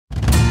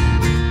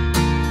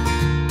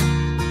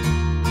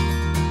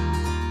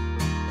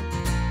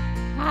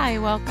Hi,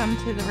 welcome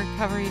to the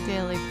Recovery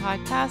Daily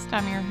Podcast.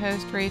 I'm your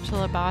host, Rachel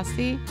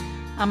Abbasi.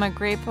 I'm a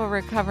grateful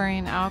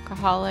recovering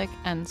alcoholic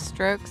and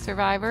stroke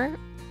survivor.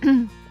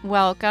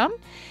 Welcome.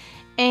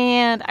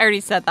 And I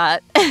already said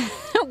that.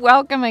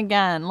 Welcome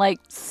again, like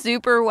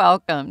super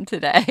welcome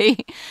today.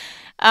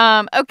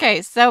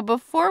 Okay, so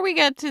before we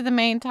get to the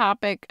main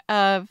topic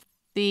of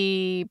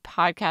the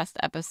podcast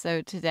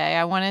episode today,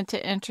 I wanted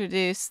to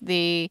introduce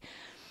the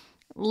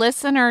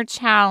listener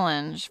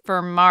challenge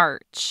for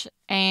March,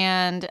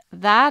 and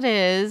that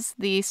is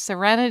the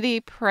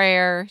Serenity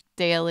Prayer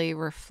Daily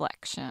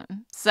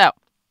Reflection. So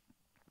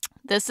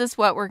this is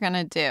what we're going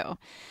to do.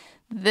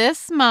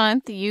 This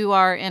month, you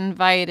are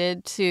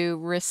invited to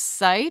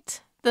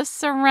recite the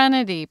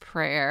Serenity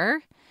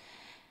Prayer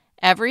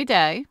every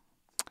day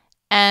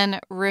and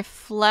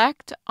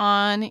reflect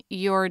on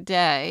your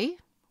day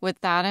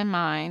with that in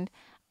mind.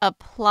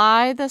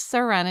 Apply the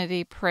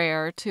Serenity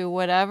Prayer to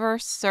whatever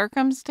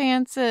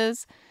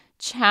circumstances,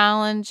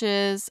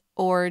 challenges,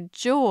 or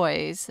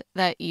joys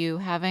that you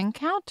have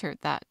encountered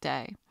that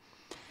day.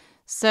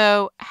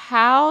 So,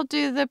 how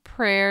do the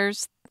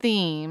prayer's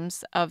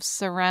themes of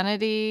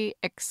serenity,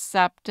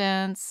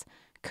 acceptance,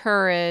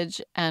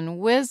 courage, and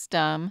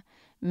wisdom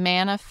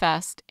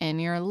manifest in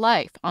your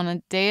life on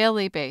a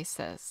daily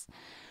basis?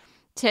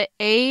 To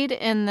aid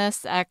in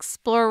this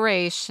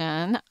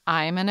exploration,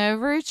 I'm an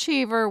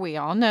overachiever. We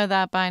all know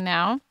that by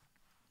now.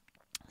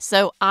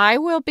 So I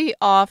will be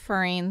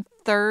offering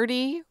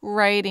 30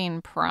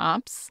 writing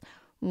prompts,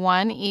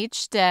 one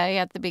each day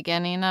at the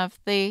beginning of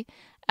the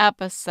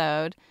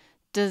episode,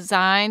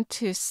 designed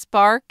to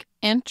spark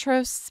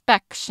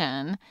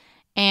introspection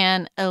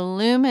and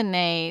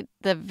illuminate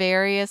the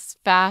various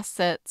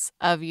facets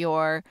of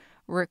your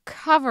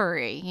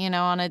recovery,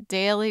 on a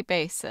daily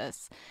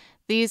basis.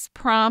 These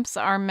prompts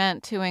are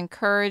meant to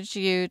encourage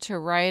you to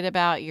write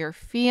about your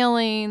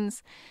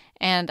feelings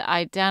and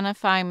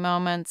identify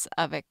moments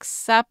of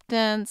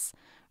acceptance,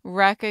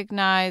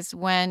 recognize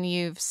when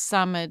you've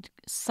summoned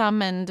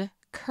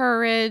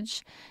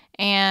courage,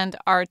 and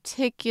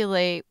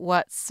articulate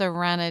what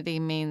serenity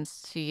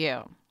means to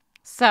you.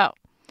 So,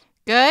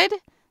 good?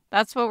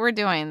 That's what we're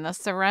doing, the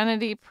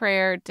Serenity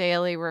Prayer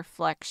Daily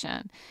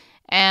Reflection.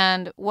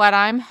 And what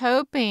I'm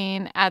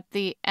hoping at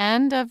the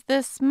end of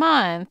this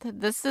month,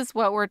 this is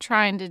what we're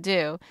trying to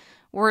do.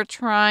 We're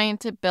trying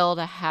to build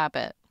a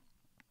habit.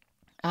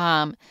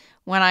 When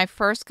I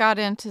first got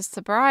into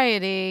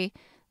sobriety,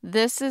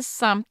 this is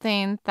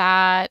something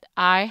that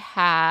I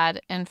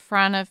had in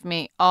front of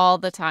me all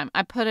the time.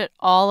 I put it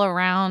all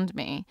around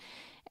me,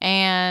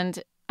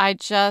 and I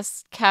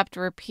just kept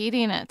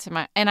repeating it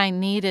and I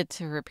needed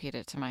to repeat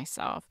it to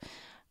myself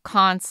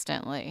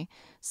constantly.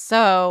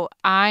 So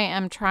I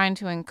am trying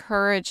to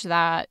encourage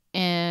that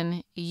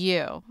in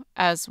you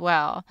as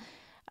well.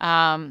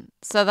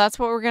 So that's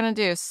what we're going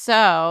to do.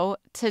 So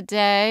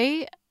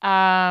today,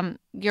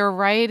 your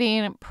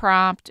writing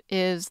prompt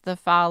is the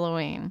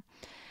following.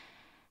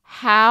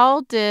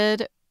 How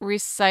did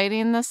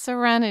reciting the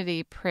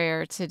Serenity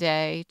Prayer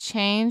today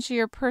change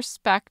your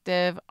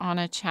perspective on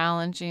a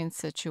challenging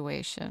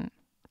situation?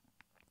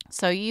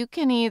 So you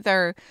can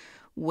either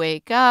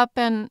wake up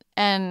and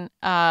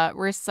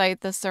recite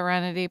the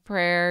Serenity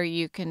Prayer.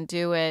 You can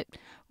do it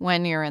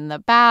when you're in the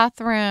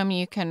bathroom.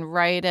 You can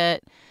write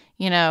it,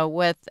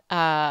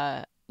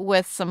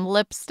 with some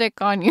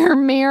lipstick on your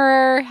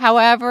mirror,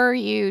 however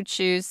you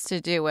choose to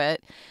do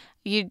it.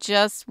 You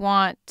just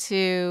want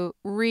to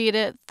read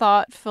it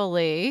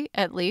thoughtfully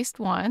at least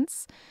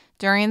once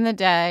during the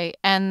day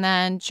and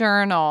then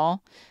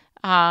journal.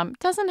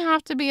 Doesn't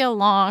have to be a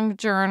long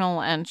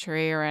journal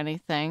entry or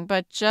anything,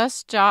 but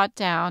just jot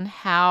down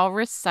how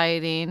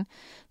reciting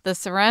the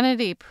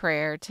Serenity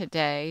Prayer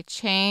today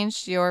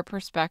changed your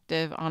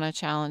perspective on a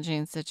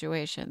challenging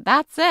situation.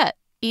 That's it.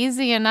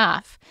 Easy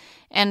enough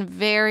and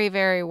very,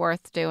 very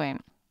worth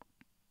doing.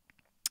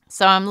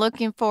 So I'm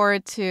looking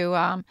forward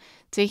to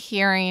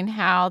hearing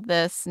how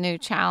this new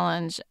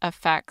challenge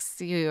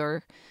affects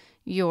your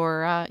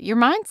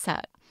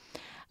mindset.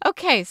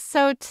 Okay,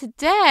 so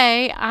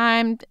today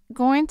I'm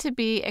going to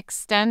be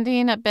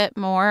extending a bit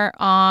more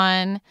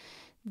on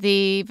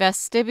the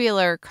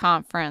Vestibular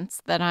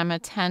Conference that I'm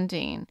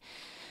attending.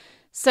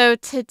 So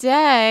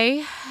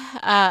today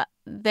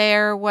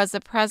there was a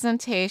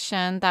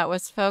presentation that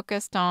was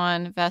focused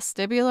on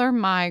vestibular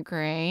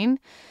migraine,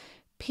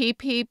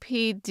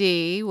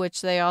 PPPD,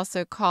 which they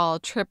also call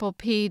triple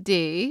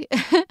PD,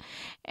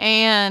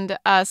 and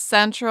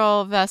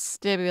Central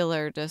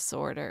Vestibular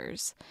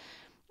Disorders.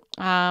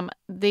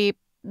 The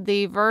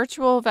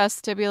Virtual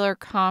Vestibular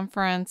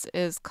Conference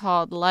is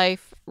called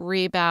Life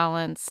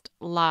Rebalanced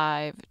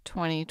Live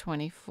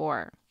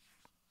 2024.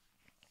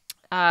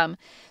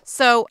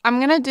 So I'm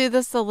going to do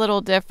this a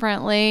little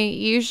differently.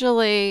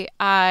 Usually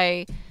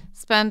I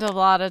spend a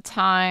lot of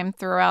time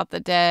throughout the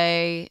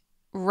day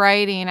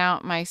writing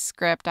out my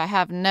script. I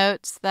have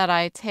notes that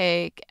I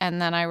take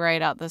and then I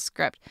write out the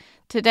script.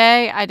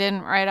 today I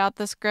didn't write out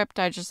the script.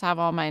 I just have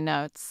all my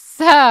notes.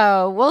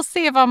 So we'll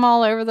see if I'm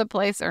all over the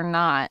place or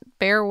not.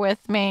 Bear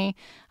with me.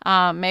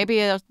 Maybe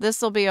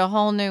this will be a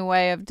whole new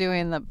way of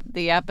doing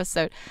the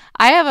episode.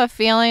 I have a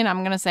feeling I'm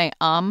going to say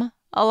a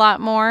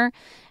lot more.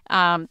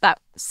 I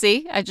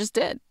just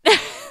did.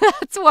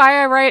 That's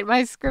why I write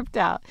my script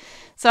out.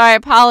 So I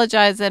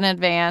apologize in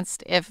advance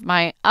if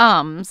my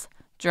ums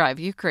drive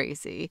you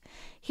crazy.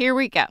 Here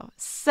we go.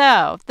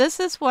 So this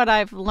is what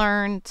I've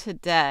learned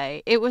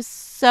today. It was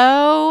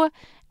so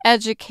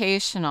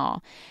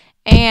educational.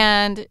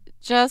 And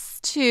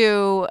just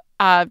to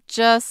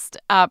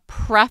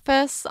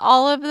preface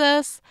all of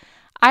this,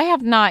 I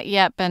have not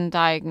yet been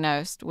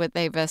diagnosed with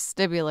a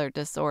vestibular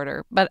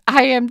disorder, but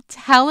I am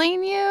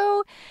telling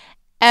you,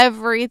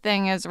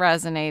 everything is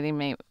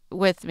resonating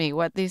with me,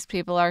 what these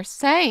people are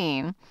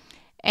saying.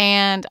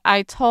 And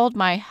I told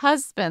my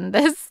husband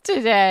this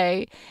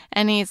today,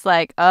 and he's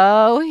like,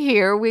 "Oh,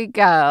 here we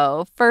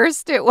go."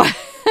 First it was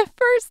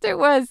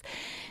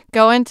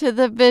going to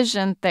the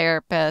vision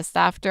therapist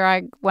after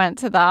I went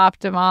to the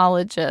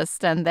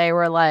ophthalmologist, and they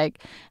were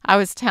like, I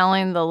was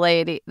telling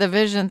the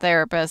vision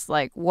therapist,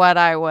 like what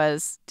I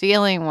was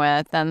dealing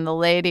with, and the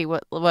lady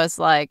was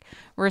like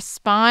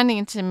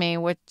responding to me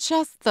with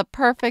just the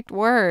perfect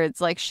words,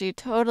 like she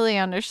totally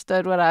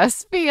understood what I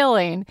was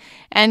feeling,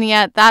 and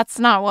yet that's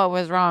not what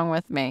was wrong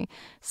with me.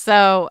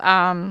 So,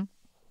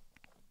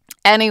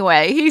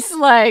 anyway, he's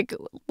like,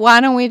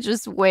 why don't we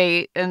just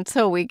wait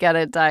until we get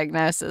a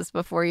diagnosis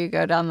before you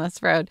go down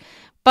this road?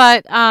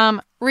 But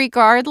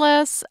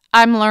regardless,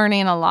 I'm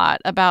learning a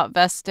lot about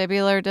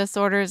vestibular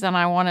disorders, and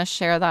I want to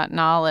share that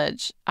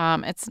knowledge.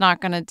 It's not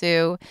going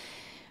to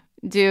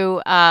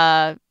do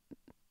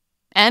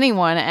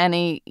anyone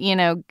any,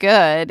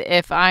 good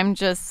if I'm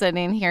just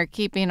sitting here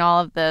keeping all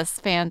of this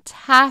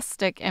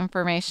fantastic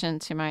information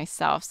to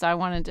myself. So I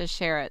wanted to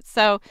share it.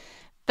 So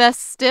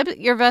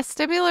your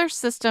vestibular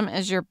system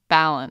is your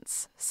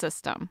balance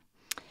system.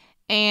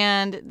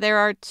 And there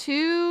are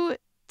two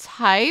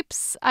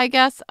types, I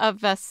guess, of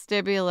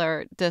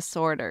vestibular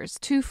disorders,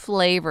 two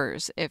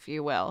flavors, if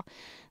you will.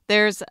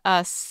 There's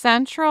a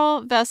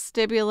central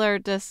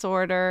vestibular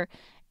disorder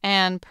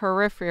and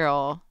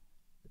peripheral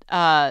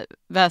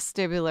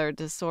vestibular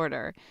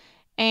disorder.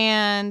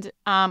 And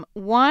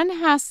one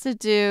has to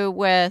do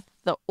with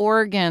the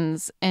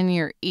organs in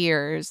your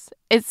ears.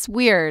 It's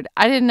weird.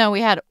 I didn't know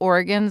we had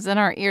organs in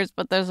our ears,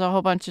 but there's a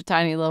whole bunch of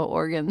tiny little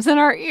organs in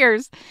our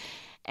ears.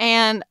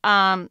 And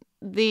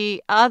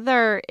the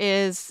other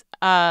is,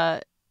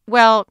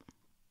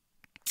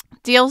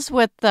 deals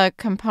with the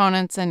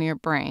components in your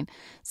brain.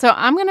 So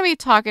I'm going to be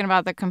talking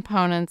about the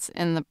components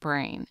in the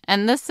brain.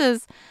 And this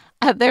is,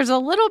 there's a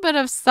little bit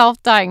of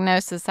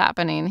self-diagnosis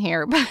happening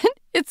here, but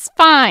it's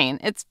fine.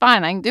 It's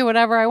fine. I can do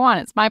whatever I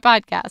want. It's my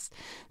podcast.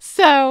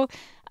 So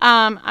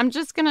I'm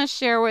just going to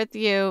share with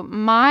you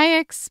my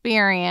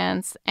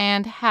experience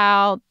and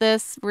how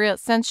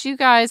since you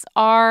guys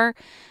are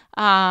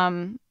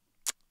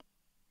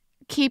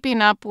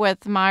keeping up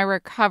with my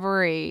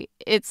recovery,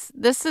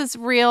 this is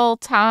real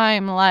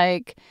time,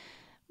 like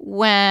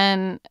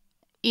when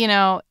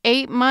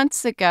 8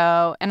 months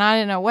ago, and I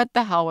didn't know what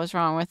the hell was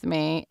wrong with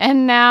me,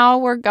 and now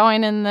we're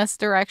going in this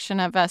direction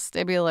of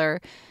vestibular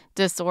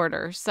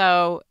disorder.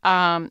 So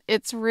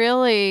it's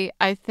really,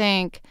 I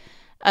think,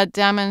 a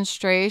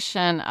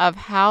demonstration of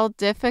how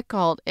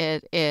difficult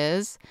it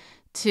is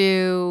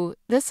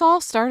this all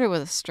started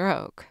with a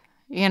stroke.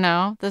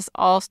 This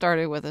all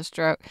started with a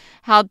stroke.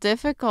 How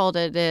difficult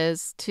it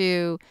is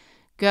to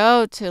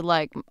go to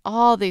like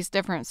all these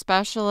different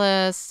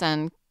specialists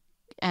and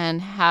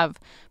have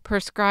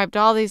prescribed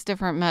all these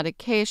different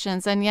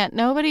medications, and yet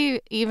nobody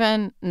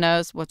even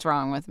knows what's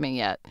wrong with me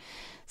yet.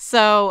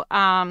 So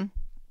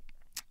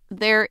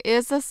there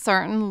is a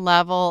certain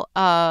level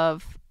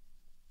of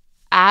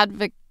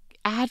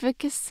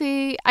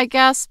advocacy, I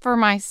guess, for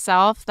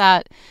myself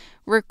that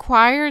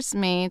requires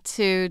me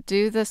to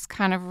do this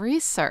kind of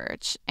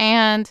research.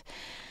 And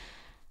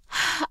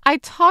I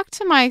talked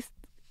to my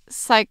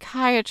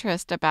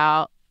psychiatrist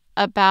about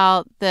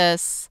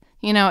this.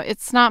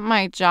 It's not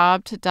my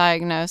job to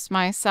diagnose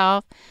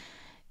myself.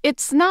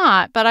 It's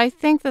not, but I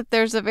think that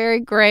there's a very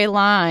gray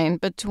line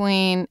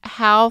between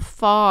how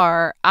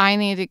far I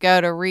need to go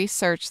to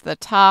research the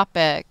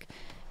topic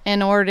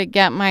in order to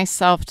get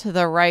myself to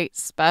the right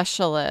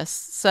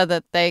specialist so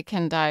that they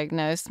can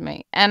diagnose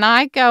me. And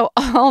I go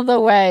all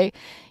the way,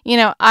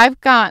 I've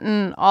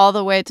gotten all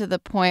the way to the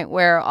point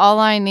where all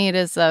I need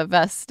is a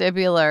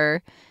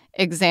vestibular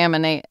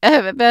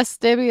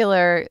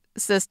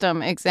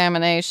system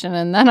examination,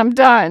 and then I'm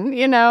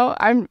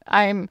done.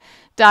 I'm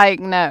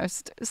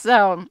diagnosed.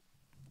 So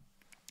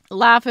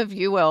laugh if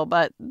you will,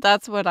 but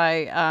that's what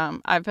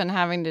I've been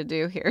having to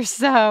do here.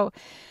 So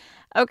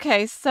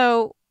okay,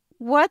 so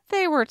what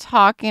they were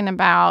talking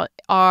about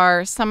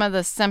are some of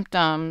the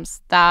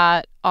symptoms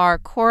that are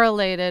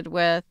correlated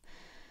with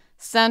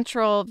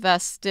central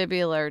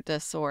vestibular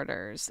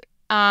disorders.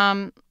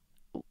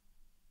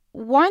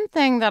 One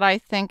thing that I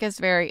think is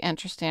very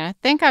interesting, I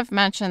think I've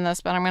mentioned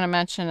this, but I'm going to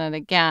mention it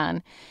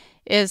again,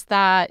 is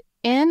that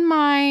in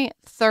my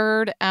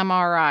third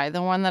MRI,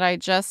 the one that I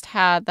just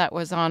had that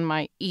was on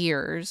my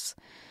ears,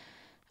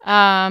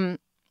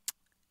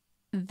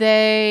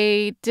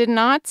 they did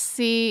not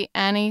see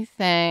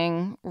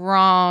anything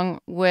wrong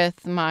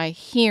with my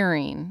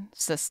hearing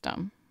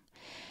system.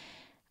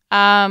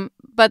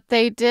 But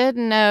they did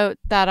note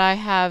that I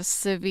have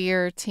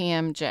severe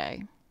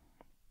TMJ.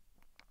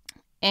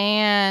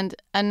 And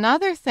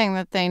another thing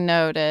that they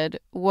noted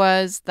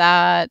was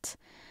that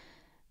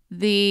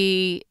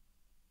the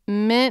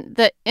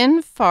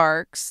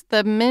infarcts,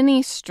 the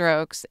mini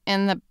strokes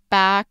in the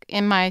back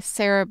in my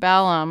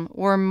cerebellum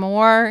were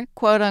more,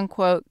 quote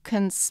unquote,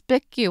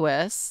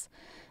 conspicuous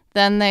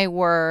than they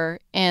were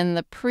in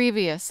the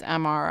previous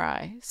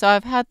MRI. So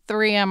I've had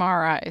 3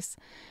 MRIs.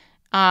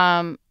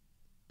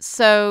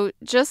 So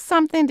just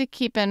something to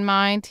keep in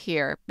mind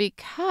here,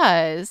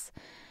 because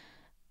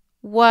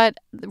what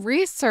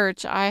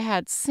research I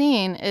had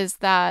seen is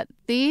that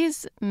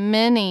these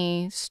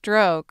mini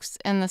strokes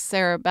in the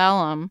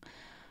cerebellum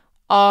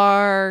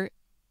are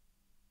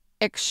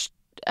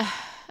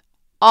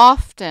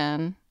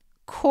often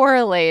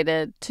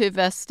correlated to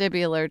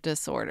vestibular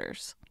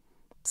disorders.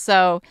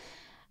 So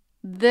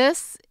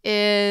this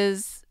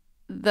is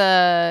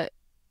these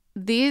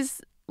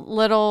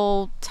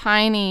little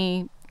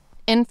tiny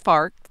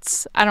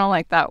infarcts, I don't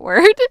like that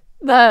word,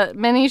 the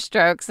mini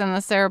strokes in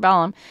the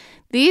cerebellum.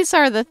 These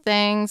are the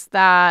things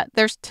that,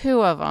 there's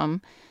 2 of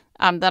them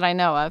that I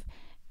know of,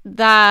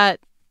 that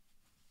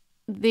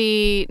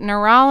the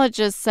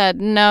neurologist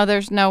said, no,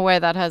 there's no way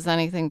that has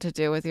anything to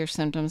do with your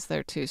symptoms.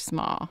 They're too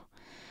small.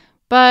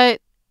 But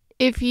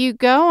if you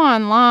go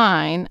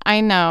online,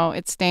 I know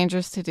it's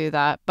dangerous to do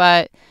that,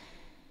 but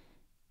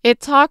it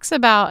talks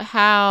about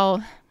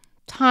how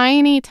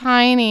these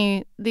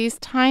tiny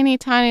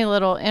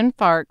little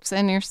infarcts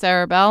in your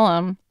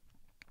cerebellum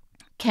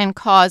can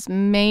cause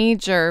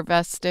major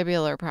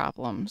vestibular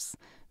problems,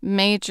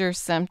 major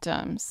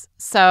symptoms.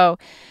 So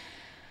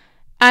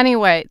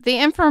anyway, the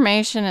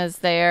information is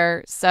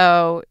there,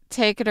 so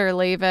take it or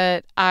leave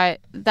it.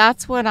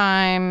 That's what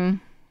I'm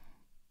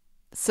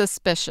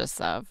suspicious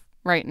of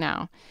right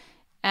now.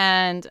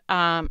 And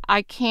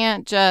I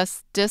can't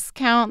just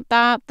discount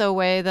that the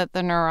way that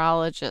the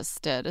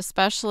neurologist did,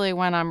 especially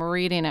when I'm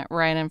reading it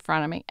right in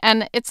front of me.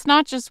 And it's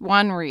not just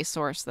one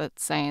resource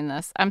that's saying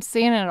this. I'm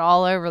seeing it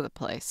all over the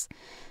place,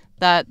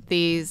 that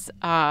these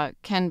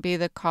can be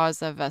the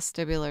cause of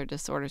vestibular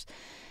disorders.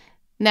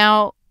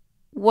 Now,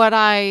 what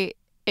I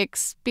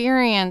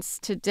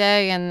experienced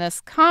today in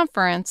this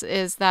conference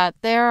is that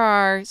there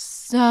are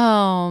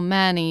so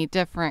many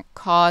different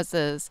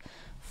causes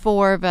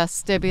for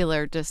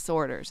vestibular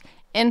disorders.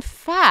 In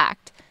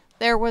fact,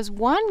 there was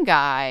one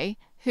guy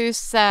who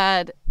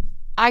said,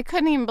 I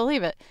couldn't even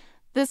believe it.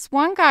 This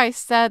one guy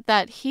said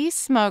that he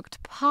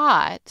smoked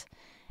pot,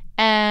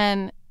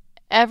 and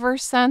ever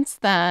since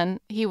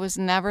then, he was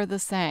never the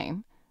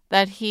same,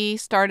 that he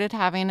started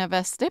having a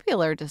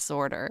vestibular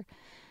disorder.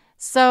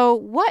 So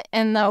what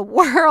in the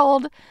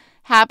world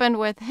happened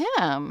with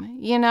him?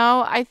 You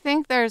know, I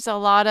think there's a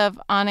lot of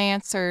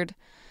unanswered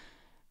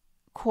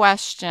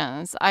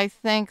questions. I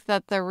think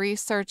that the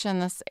research in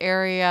this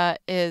area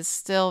is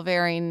still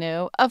very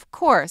new. Of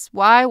course,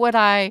 why would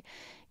I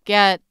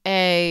get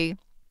a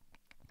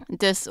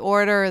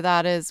disorder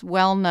that is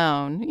well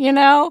known? You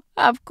know,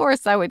 of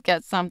course I would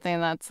get something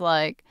that's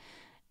like,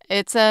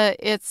 it's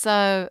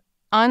a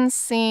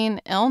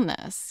unseen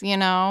illness, you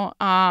know?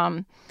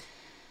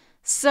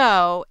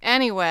 So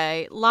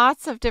anyway,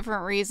 lots of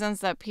different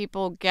reasons that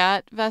people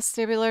get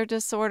vestibular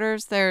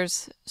disorders.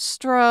 There's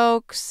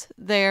strokes.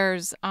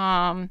 There's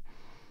some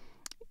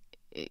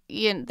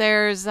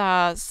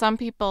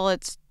people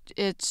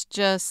it's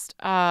just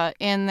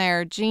in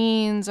their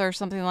genes or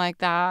something like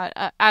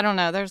that. I don't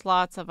know. There's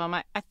lots of them.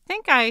 I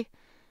think I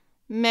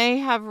may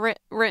have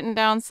written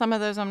down some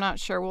of those. I'm not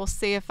sure. We'll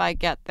see if I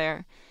get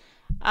there.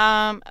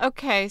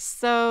 Okay,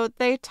 so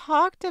they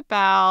talked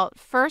about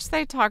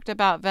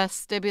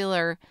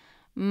vestibular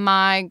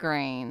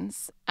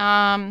migraines.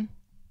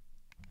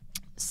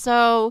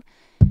 So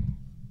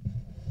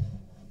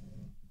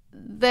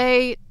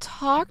they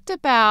talked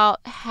about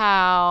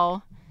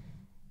how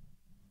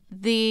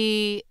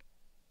the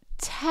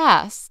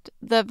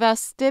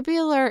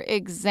vestibular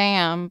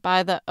exam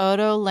by the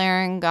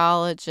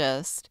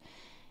otolaryngologist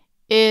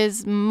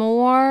is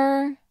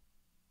more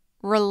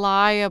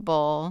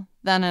reliable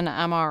than an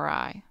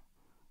MRI.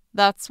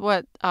 That's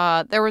what,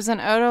 there was an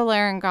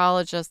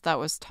otolaryngologist that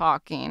was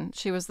talking.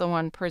 She was the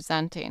one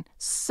presenting.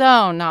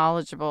 So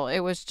knowledgeable.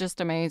 It was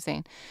just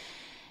amazing.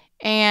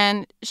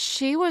 And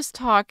she was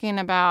talking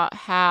about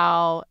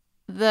how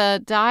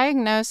the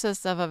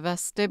diagnosis of a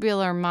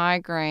vestibular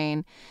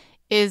migraine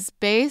is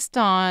based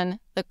on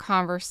the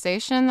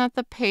conversation that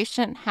the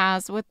patient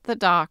has with the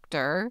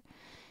doctor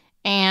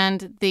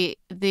and the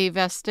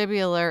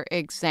vestibular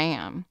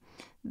exam.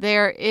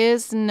 There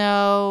is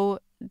no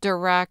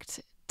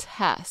direct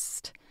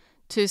test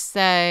to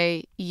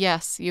say,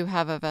 yes, you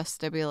have a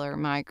vestibular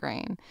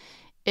migraine.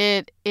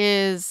 It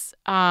is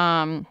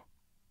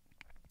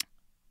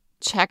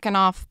checking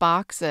off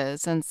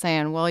boxes and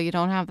saying, well, you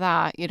don't have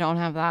that, you don't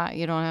have that,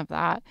 you don't have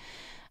that.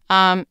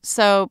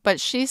 But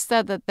she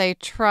said that they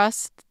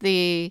trust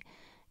the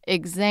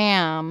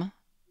exam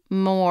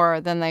more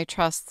than they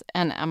trust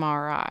an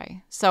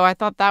MRI. So I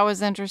thought that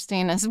was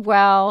interesting as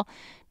well,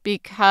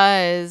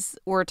 because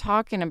we're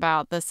talking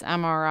about this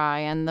MRI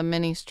and the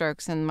mini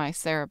strokes in my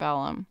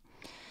cerebellum.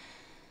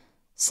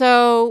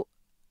 So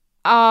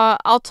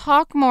I'll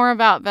talk more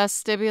about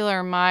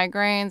vestibular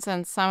migraines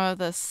and some of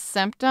the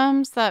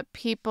symptoms that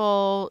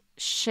people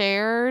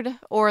shared,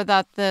 or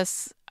that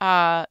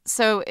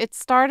so it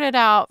started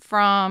out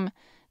from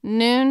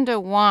noon to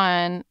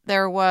 1.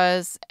 There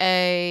was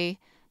a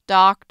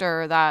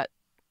doctor that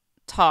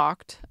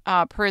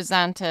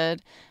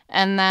presented,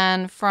 and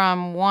then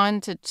from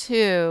 1 to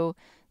 2,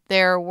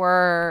 there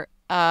were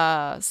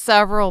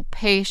several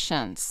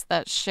patients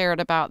that shared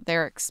about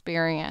their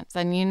experience.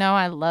 And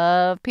I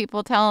love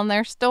people telling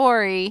their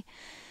story.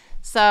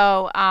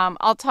 So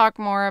I'll talk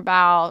more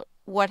about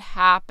what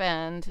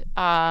happened,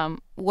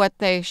 what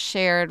they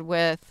shared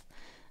with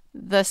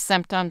the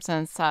symptoms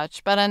and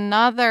such. But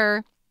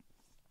another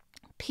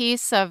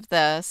piece of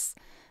this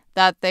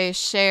that they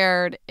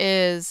shared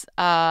is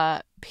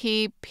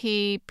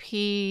PPPD.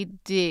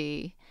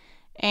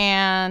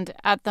 And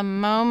at the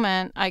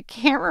moment, I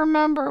can't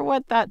remember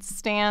what that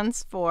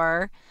stands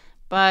for,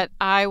 but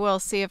I will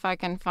see if I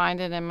can find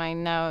it in my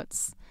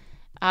notes.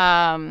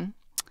 And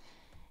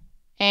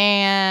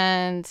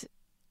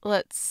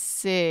let's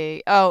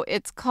see. Oh,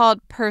 it's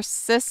called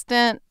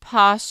persistent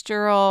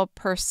postural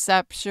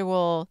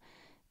perceptual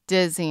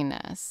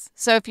dizziness.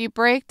 So if you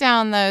break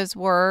down those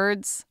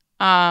words,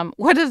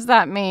 what does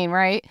that mean,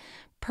 right?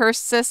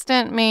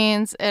 Persistent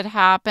means it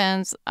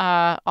happens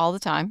all the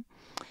time.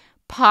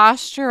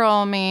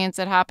 Postural means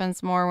it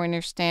happens more when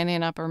you're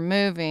standing up or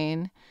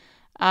moving.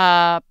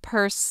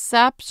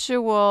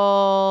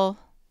 Perceptual,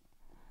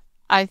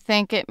 I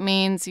think it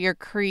means you're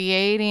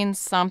creating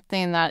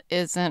something that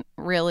isn't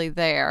really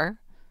there,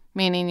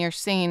 meaning you're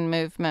seeing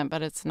movement,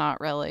 but it's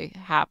not really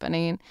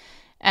happening.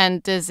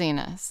 And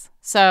dizziness.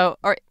 So,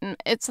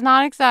 it's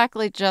not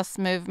exactly just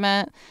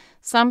movement.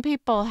 Some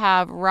people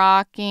have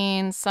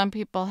rocking, some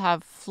people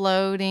have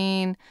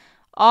floating,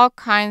 all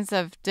kinds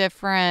of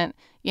different,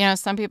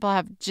 some people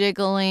have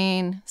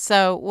jiggling.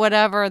 So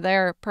whatever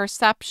their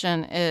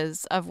perception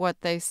is of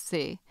what they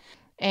see.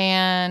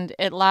 And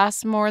it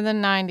lasts more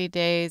than 90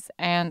 days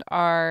and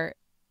are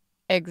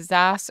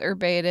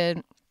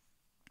exacerbated,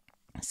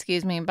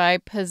 by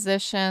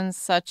positions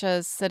such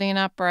as sitting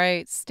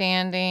upright,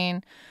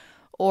 standing,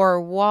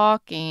 or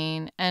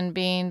walking, and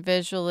being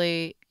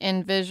visually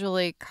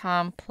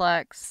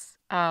complex,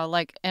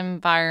 like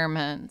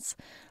environments,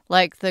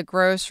 like the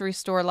grocery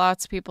store.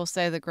 Lots of people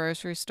say the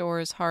grocery store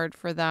is hard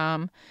for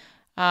them,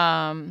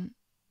 and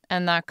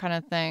that kind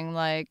of thing.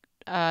 Like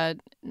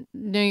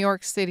New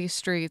York City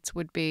streets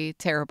would be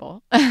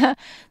terrible.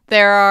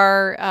 There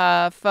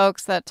are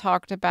folks that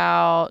talked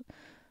about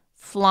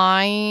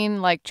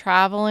flying, like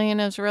traveling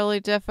is really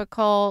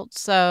difficult.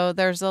 So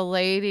there's a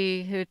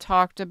lady who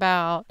talked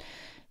about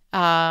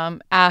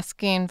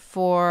asking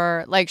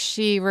for, like,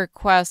 she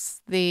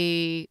requests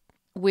the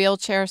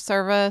wheelchair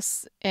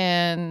service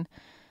in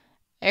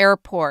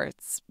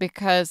airports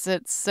because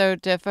it's so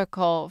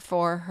difficult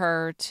for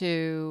her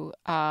to,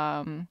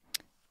 I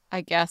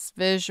guess,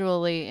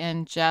 visually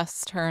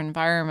ingest her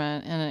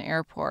environment in an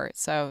airport.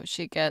 So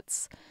she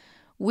gets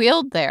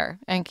wheeled there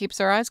and keeps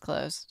her eyes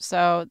closed.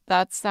 So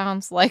that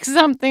sounds like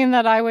something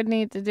that I would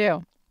need to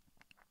do.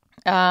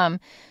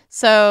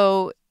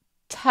 So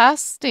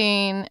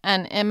testing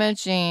and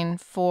imaging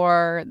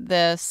for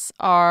this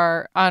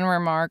are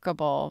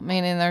unremarkable,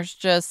 meaning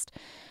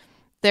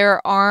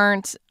there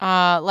aren't,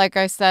 like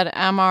I said,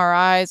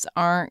 MRIs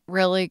aren't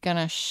really going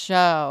to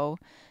show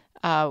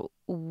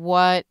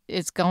what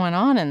is going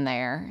on in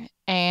there.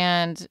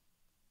 And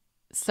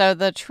so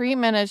the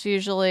treatment is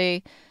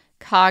usually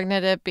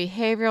cognitive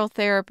behavioral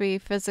therapy,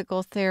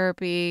 physical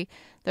therapy.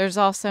 There's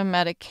also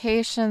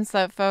medications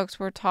that folks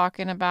were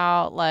talking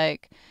about,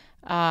 like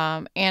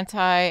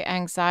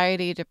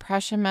anti-anxiety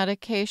depression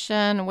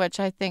medication, which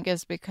I think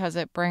is because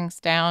it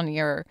brings down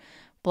your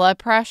blood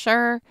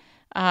pressure.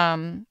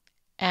 And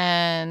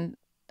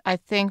I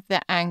think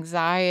that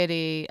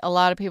anxiety, a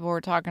lot of people were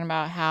talking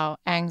about how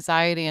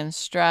anxiety and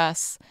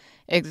stress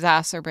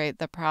exacerbate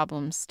the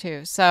problems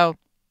too. So,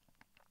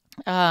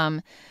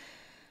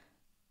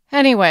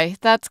 anyway,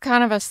 that's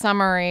kind of a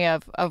summary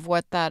of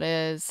what that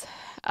is.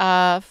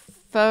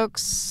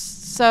 Folks,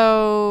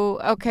 so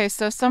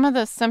some of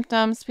the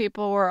symptoms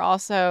people were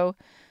also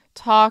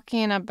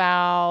talking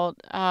about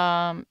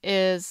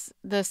is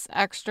this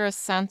extra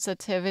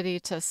sensitivity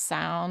to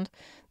sound.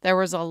 There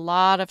was a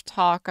lot of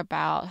talk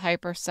about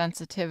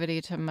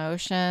hypersensitivity to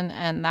motion,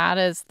 and that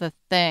is the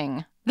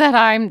thing that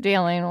I'm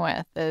dealing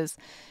with, is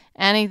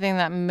anything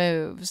that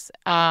moves.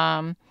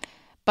 But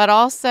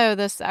also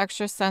this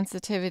extra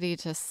sensitivity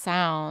to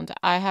sound.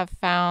 I have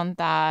found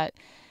that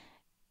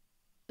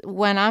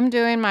when I'm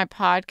doing my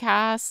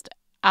podcast,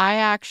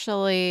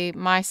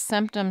 my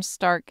symptoms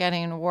start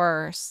getting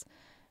worse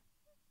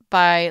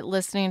by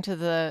listening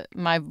to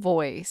my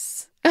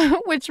voice,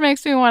 which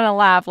makes me want to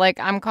laugh, like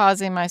I'm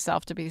causing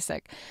myself to be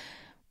sick.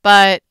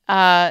 But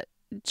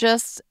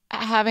just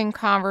having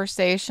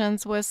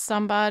conversations with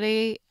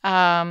somebody,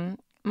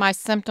 my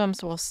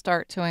symptoms will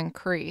start to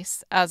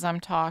increase as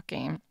I'm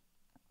talking.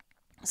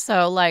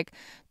 So like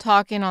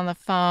talking on the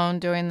phone,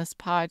 doing this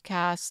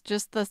podcast,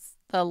 just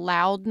the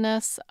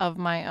loudness of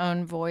my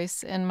own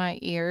voice in my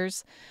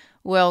ears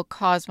will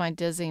cause my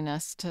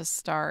dizziness to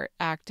start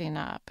acting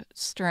up.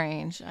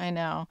 Strange, I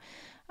know.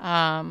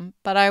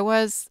 But I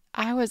was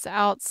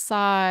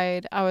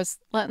outside. I was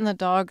letting the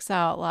dogs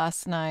out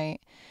last night,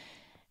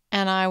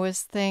 and I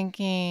was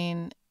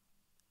thinking,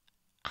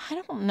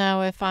 I don't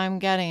know if I'm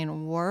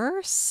getting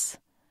worse.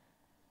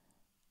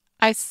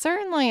 I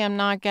certainly am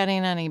not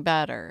getting any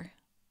better.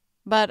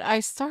 But I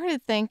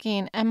started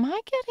thinking, am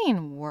I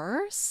getting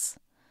worse?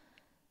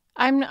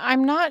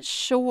 I'm not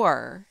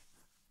sure.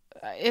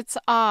 It's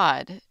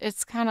odd.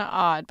 It's kind of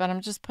odd, but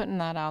I'm just putting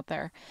that out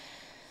there.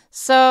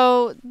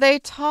 So they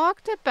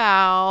talked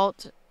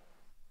about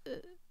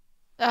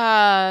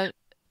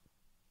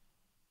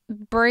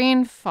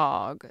brain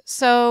fog.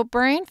 So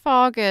brain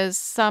fog is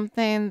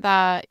something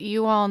that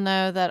you all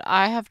know that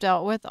I have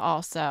dealt with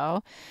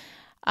also.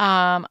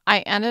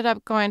 I ended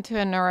up going to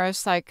a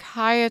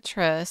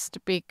neuropsychiatrist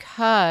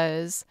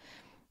because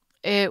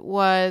it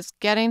was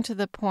getting to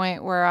the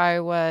point where I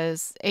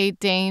was a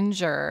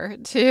danger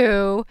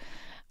to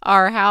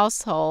our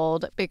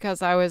household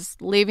because I was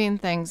leaving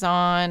things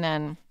on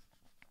and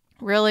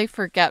really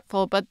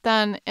forgetful. But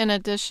then in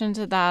addition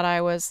to that,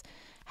 I was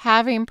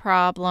having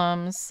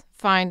problems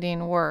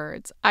finding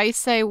words. I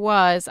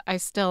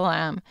still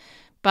am,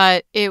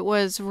 but it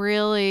was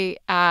really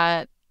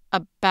at a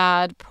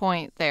bad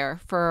point there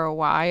for a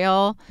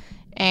while,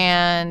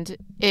 and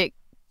it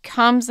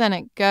comes and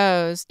it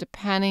goes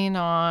depending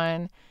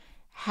on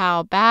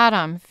how bad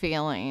I'm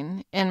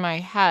feeling in my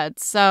head.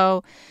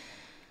 So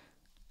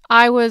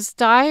I was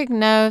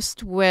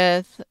diagnosed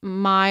with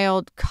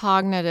mild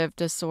cognitive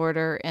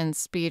disorder in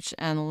speech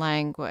and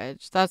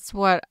language. That's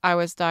what I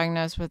was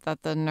diagnosed with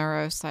at the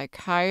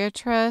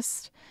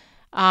neuropsychiatrist.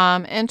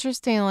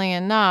 Interestingly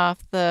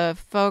enough, the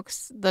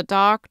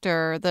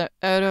doctor, the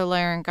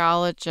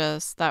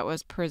otolaryngologist that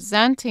was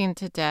presenting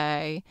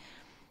today,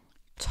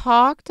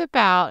 talked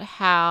about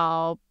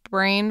how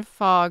brain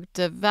fog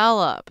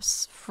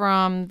develops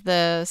from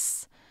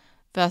this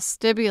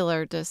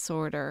vestibular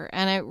disorder.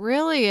 And it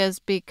really is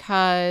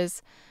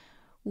because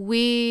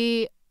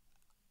we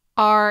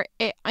are,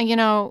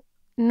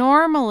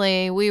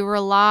 normally we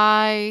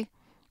rely,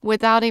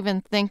 without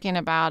even thinking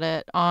about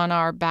it, on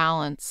our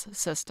balance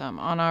system,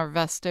 on our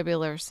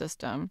vestibular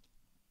system.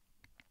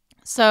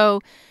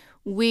 So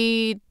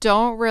we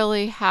don't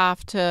really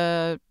have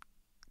to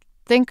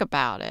think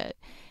about it.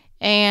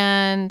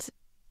 And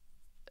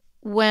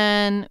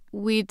when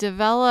we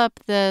develop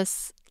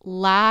this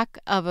lack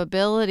of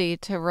ability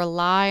to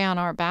rely on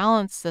our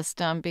balance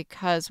system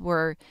because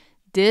we're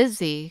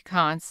dizzy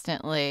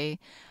constantly,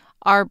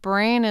 our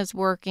brain is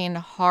working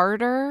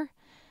harder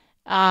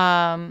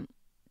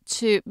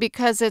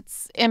because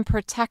it's in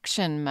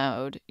protection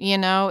mode.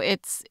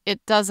 It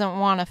doesn't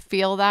want to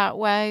feel that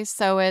way,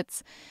 so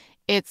it's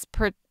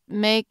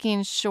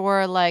making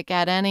sure, like,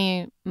 at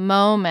any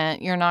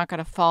moment you're not going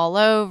to fall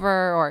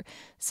over, or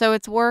so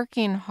it's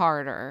working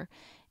harder.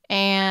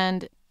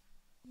 And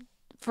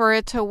for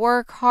it to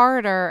work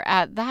harder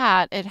at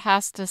that, it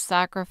has to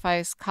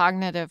sacrifice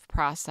cognitive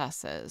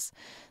processes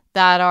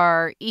that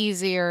are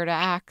easier to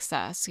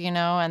access,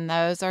 and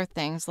those are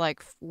things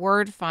like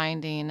word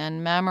finding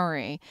and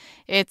memory.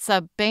 It's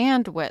a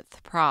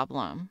bandwidth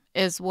problem,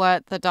 is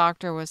what the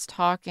doctor was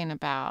talking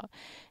about.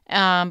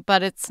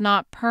 But it's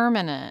not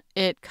permanent.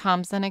 It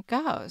comes and it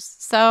goes.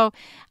 So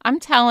I'm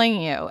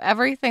telling you,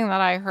 everything that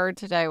I heard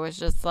today was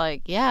just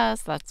like,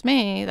 yes, that's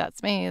me,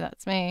 that's me,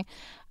 that's me.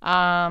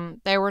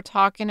 They were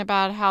talking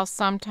about how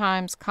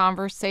sometimes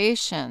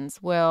conversations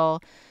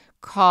will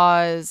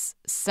cause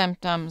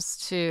symptoms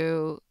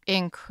to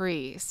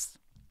increase.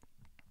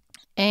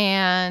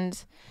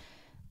 And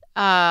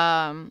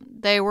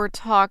they were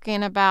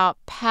talking about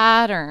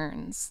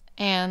patterns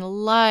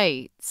and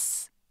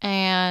lights.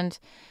 And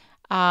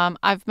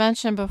I've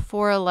mentioned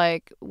before,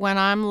 like when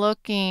I'm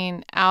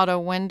looking out a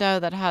window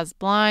that has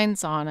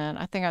blinds on it,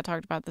 I think I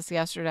talked about this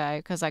yesterday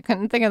because I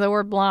couldn't think of the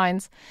word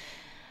blinds,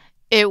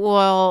 it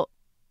will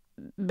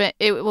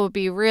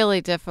be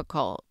really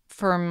difficult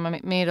for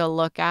me to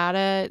look at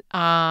it,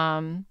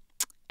 and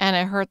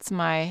it hurts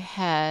my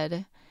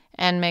head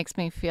and makes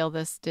me feel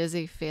this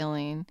dizzy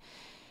feeling.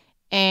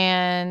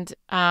 And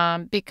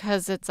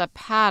because it's a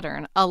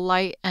pattern, a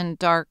light and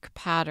dark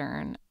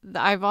pattern.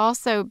 I've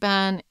also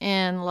been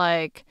in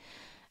like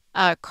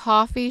a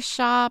coffee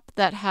shop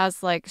that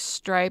has like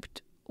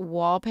striped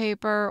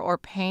wallpaper or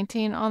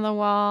painting on the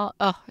wall.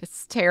 Oh,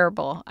 it's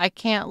terrible. I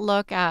can't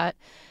look at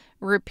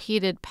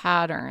repeated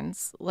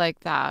patterns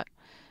like that.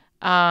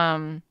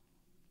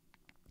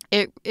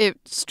 It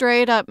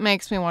straight up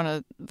makes me want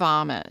to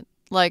vomit.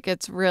 Like,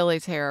 it's really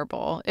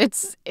terrible.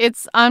 It's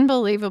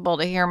unbelievable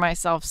to hear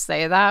myself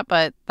say that,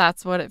 but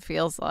that's what it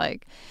feels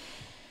like.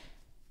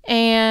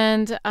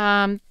 And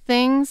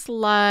things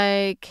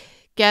like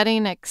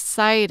getting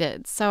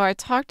excited. So I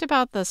talked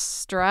about the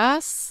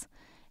stress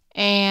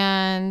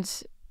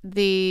and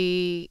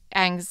the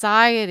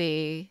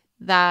anxiety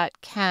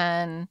that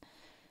can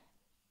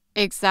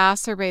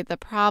exacerbate the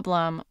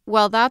problem.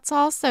 Well, that's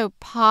also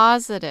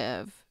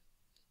positive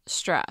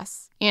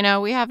stress. You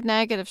know, we have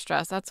negative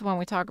stress. That's the one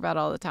we talk about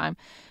all the time.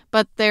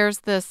 But there's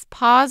this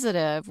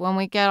positive when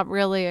we get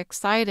really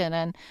excited.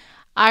 And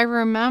I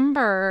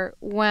remember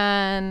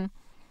when,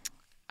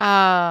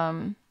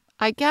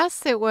 I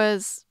guess it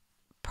was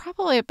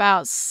probably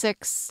about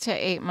 6 to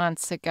 8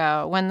 months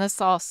ago when this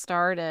all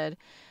started,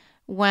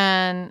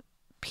 when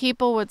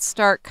people would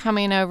start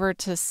coming over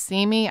to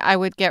see me, I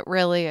would get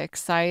really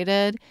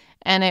excited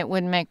and it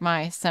would make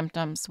my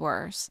symptoms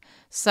worse.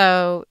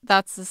 So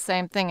that's the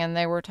same thing. And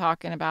they were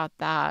talking about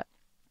that.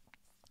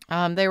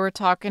 They were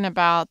talking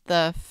about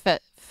the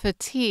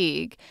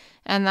fatigue,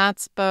 and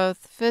that's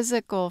both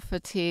physical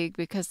fatigue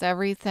because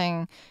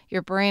everything,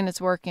 your brain is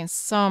working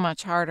so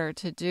much harder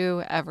to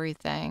do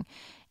everything,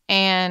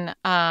 and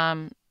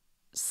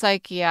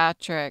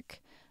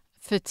psychiatric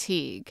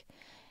fatigue.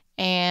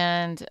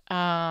 And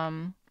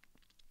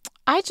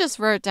I just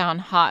wrote down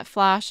hot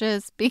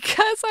flashes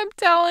because I'm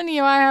telling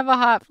you, I have a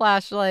hot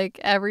flash like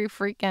every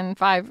freaking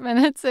 5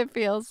 minutes, it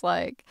feels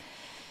like.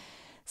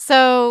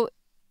 So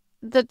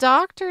the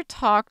doctor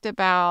talked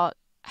about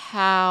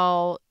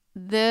how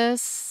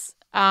this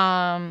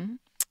vestibular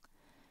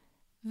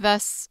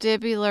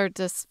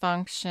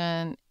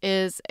dysfunction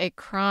is a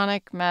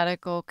chronic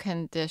medical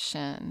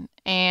condition.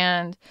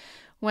 And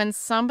when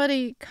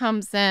somebody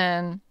comes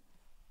in,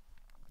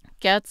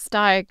 gets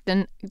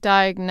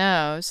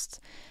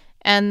diagnosed,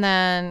 and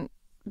then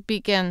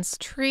begins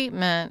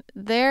treatment,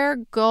 their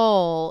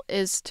goal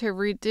is to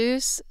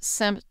reduce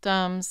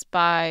symptoms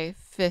by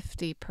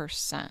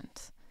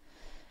 50%.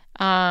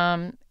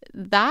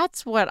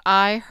 That's what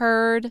I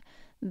heard.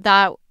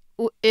 That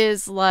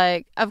is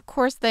like, of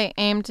course they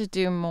aim to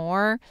do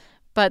more,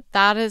 but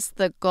that is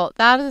the goal.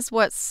 That is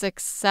what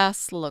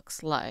success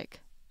looks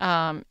like,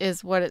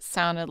 is what it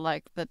sounded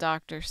like the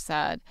doctor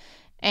said.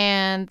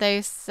 And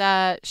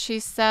she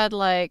said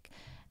like,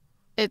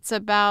 it's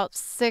about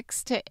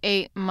 6 to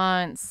 8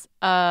 months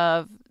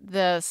of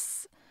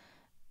this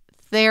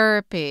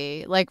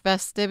therapy, like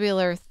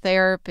vestibular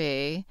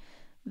therapy,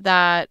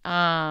 that,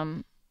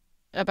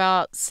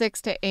 about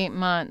 6 to 8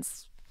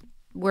 months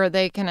where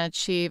they can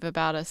achieve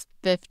about a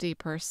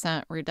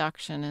 50%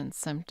 reduction in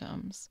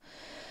symptoms.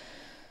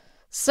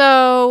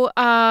 So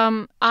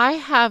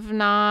I have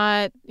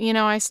not,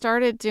 I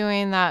started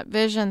doing that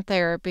vision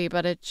therapy,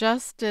 but it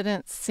just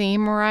didn't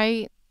seem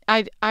right.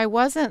 I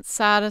wasn't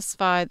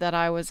satisfied that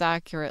I was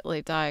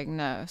accurately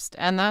diagnosed,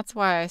 and that's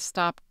why I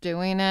stopped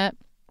doing it.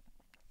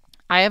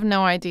 I have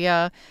no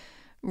idea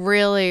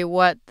really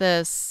what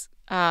this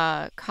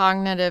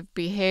cognitive,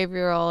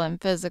 behavioral,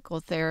 and physical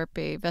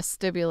therapy,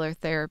 vestibular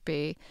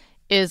therapy,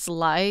 is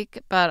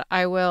like, but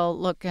I will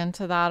look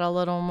into that a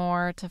little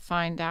more to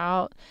find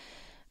out.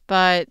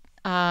 But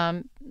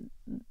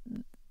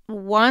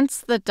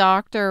once the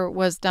doctor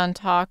was done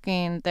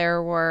talking,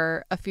 there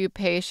were a few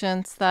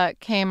patients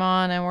that came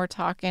on and were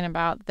talking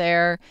about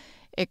their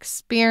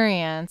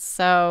experience.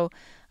 So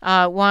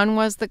one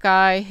was the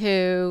guy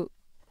who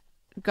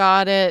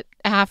got it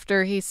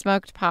after he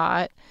smoked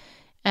pot.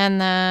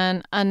 And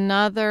then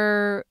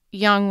another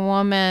young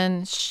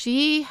woman,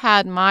 she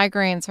had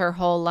migraines her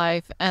whole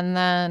life and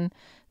then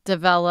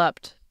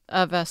developed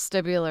a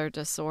vestibular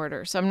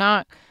disorder. So I'm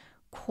not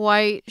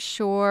quite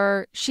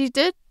sure. She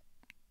did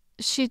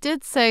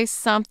say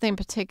something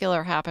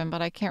particular happened,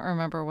 but I can't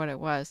remember what it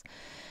was.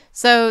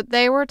 So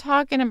they were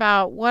talking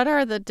about what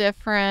are the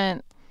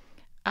different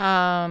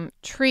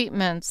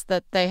treatments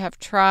that they have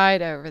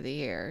tried over the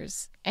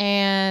years.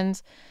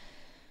 And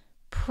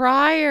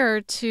prior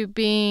to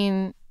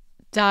being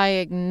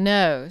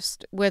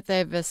diagnosed with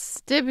a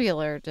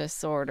vestibular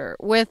disorder,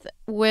 with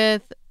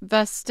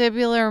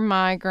vestibular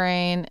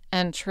migraine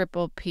and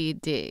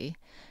PPPD,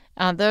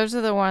 those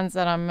are the ones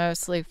that I'm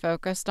mostly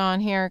focused on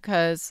here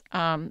because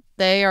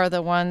they are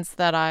the ones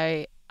that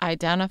I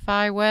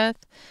identify with.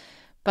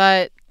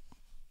 But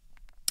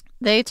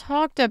they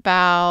talked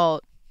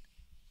about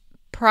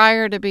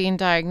prior to being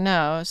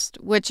diagnosed,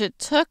 which it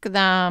took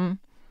them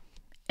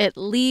at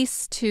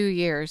least 2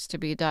 years to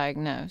be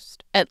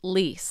diagnosed, at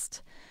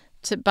least,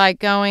 by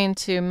going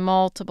to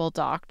multiple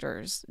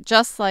doctors,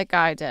 just like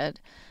I did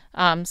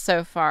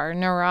so far.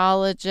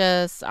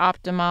 Neurologist,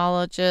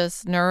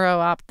 ophthalmologist,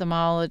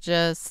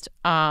 neuro-ophthalmologist,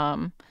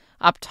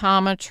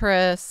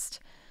 optometrist,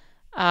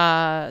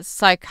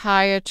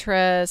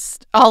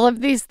 psychiatrist, all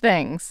of these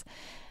things.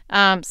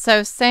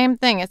 So same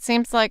thing. It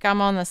seems like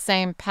I'm on the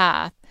same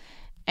path.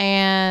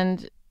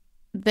 And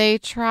they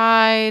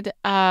tried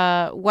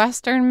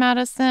Western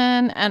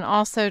medicine and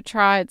also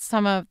tried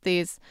some of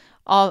these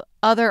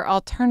other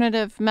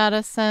alternative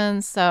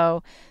medicines.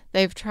 So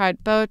They've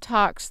tried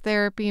Botox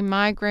therapy,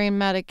 migraine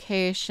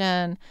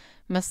medication,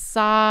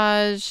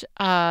 massage,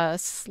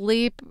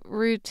 sleep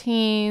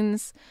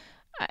routines,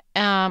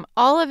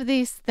 all of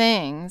these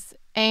things.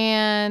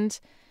 And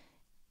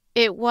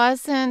it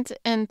wasn't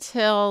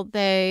until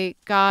they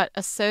got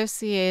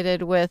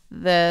associated with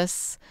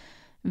this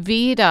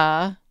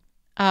VIDA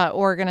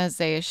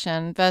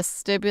organization,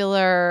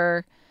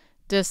 Vestibular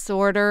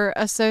Disorder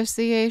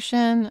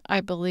Association,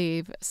 I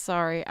believe.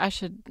 Sorry, I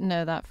should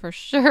know that for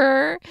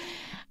sure.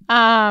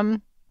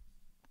 But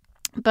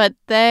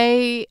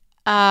they,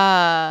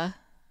 I'm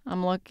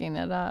looking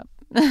it up.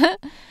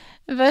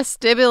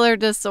 Vestibular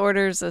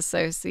Disorders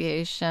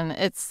Association.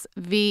 It's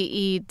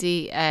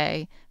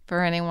VEDA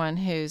for anyone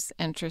who's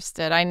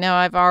interested. I know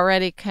I've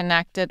already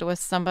connected with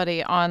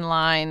somebody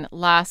online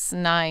last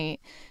night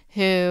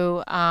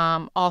who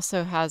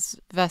also has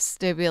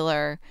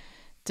vestibular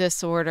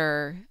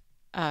disorder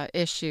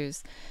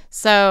issues.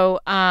 So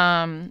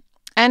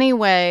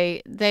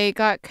anyway, they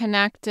got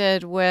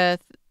connected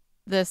with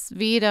this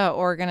VIDA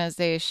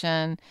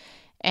organization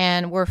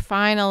and were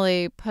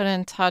finally put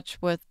in touch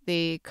with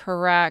the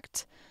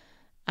correct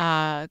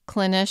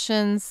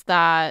clinicians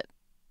that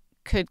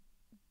could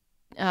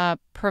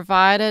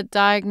provide a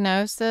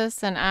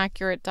diagnosis, an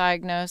accurate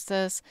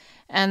diagnosis,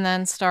 and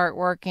then start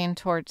working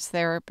towards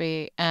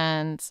therapy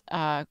and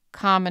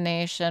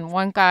combination.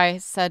 One guy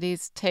said he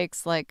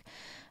takes like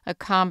a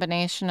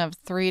combination of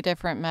 3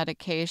 different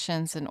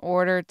medications in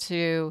order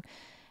to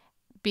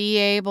be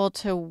able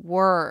to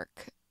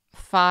work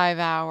 5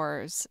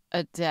 hours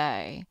a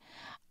day.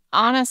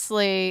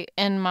 Honestly,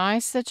 in my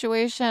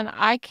situation,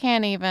 I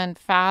can't even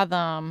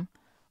fathom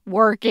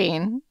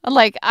working.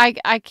 Like,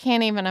 I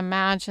can't even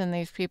imagine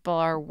these people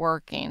are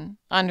working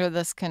under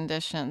this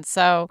condition.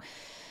 So,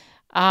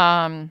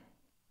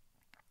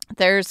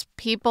 there's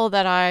people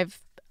that I've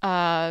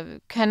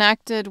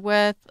connected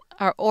with,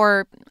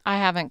 or I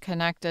haven't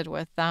connected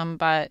with them,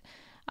 but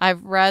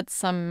I've read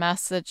some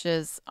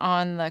messages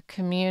on the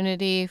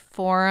community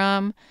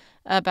forum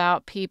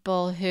about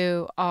people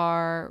who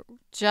are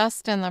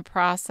just in the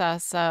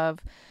process of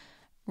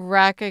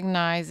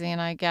recognizing,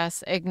 I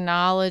guess,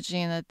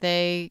 acknowledging that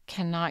they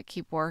cannot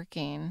keep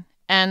working.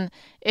 And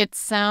it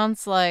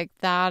sounds like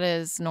that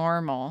is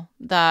normal,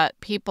 that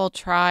people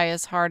try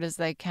as hard as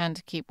they can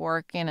to keep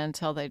working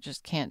until they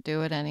just can't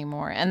do it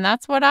anymore. And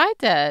that's what I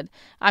did.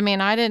 I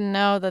mean, I didn't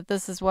know that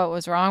this is what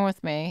was wrong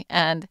with me.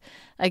 And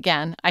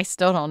again, I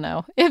still don't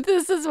know if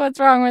this is what's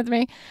wrong with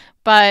me.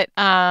 But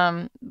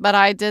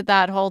I did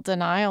that whole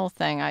denial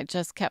thing. I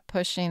just kept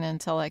pushing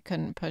until I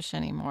couldn't push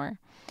anymore.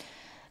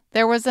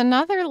 There was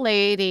another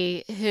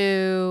lady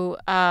who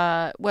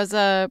was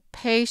a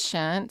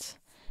patient,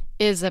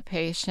 is a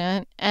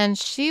patient, and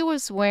she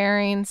was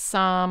wearing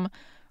some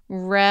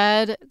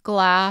red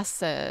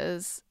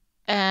glasses,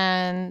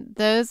 and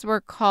those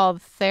were called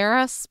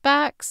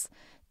TheraSpecs,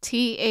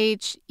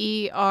 TheraSpecs.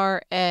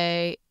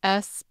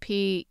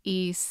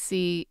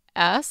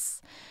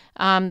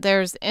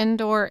 There's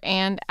indoor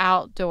and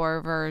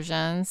outdoor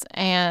versions,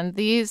 and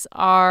these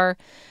are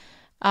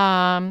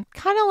kind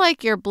of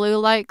like your blue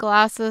light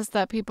glasses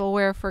that people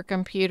wear for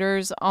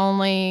computers,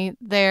 only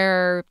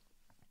they're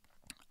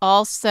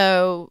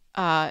also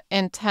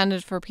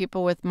intended for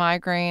people with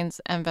migraines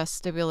and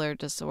vestibular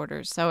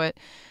disorders. So it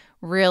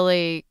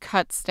really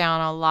cuts down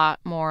a lot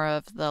more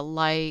of the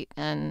light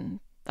and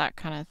that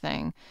kind of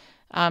thing.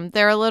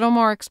 They're a little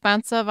more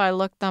expensive. I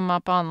looked them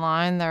up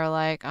online. They're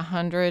like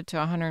 $100 to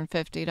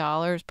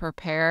 $150 per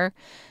pair.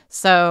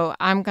 So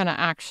I'm going to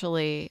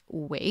actually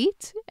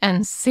wait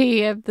and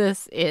see if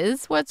this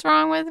is what's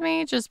wrong with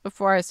me just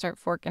before I start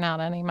forking out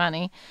any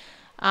money.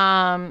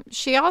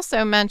 She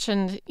also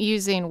mentioned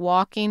using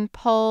walking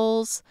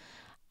poles.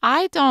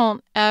 I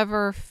don't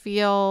ever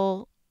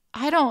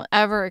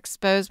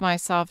expose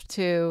myself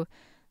to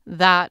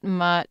that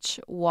much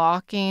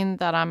walking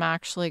that I'm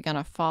actually going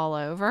to fall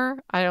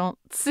over. I don't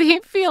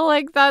feel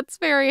like that's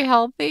very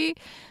healthy.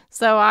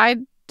 So I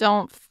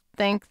don't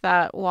think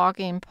that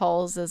walking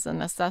poles is a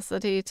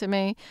necessity to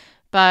me.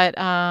 But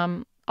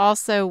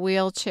also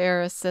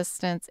wheelchair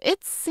assistance.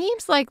 It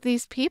seems like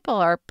these people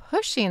are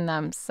pushing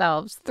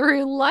themselves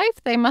through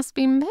life. They must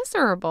be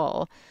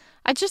miserable.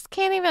 I just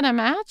can't even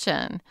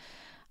imagine.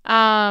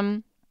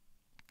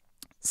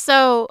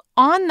 So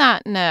on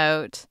that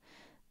note,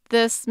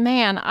 this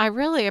man, I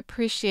really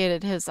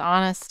appreciated his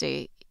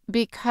honesty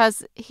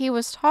because he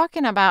was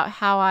talking about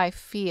how I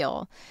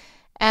feel.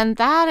 And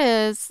that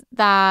is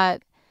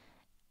that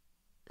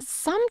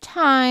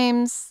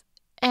sometimes,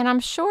 and I'm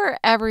sure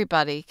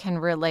everybody can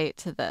relate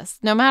to this,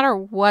 no matter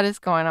what is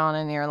going on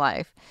in your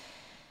life,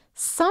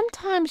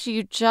 sometimes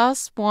you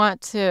just want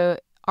to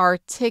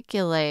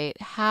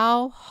articulate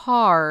how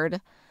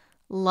hard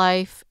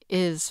life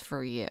is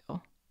for you.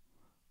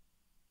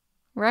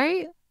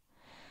 Right?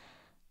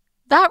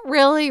 That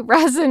really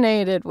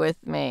resonated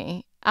with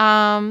me.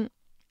 Not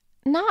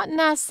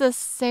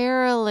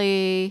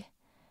necessarily,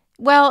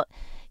 well,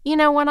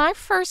 when I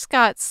first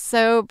got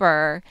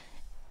sober,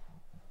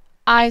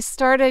 I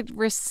started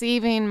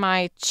receiving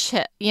my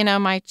chip,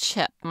 my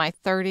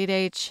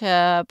 30-day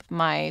chip,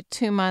 my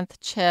 2-month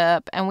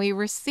chip, and we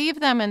receive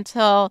them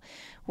until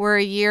we're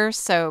a year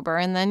sober.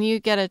 And then you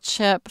get a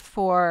chip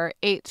for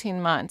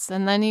 18 months,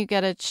 and then you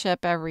get a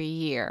chip every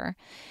year.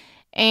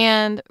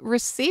 And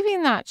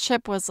receiving that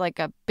chip was like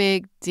a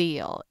big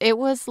deal. It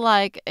was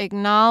like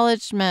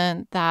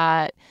acknowledgement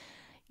that,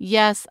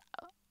 yes,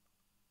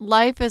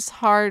 life is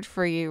hard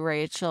for you,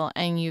 Rachel,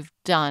 and you've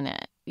done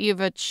it.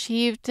 You've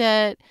achieved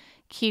it.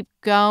 Keep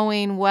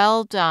going.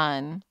 Well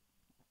done.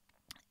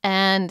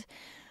 And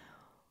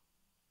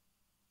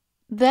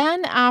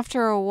then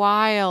after a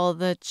while,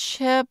 the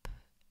chip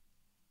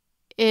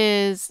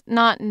is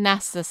not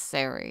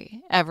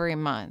necessary every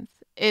month.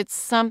 It's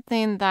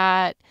something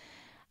that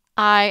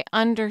I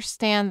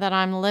understand that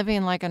I'm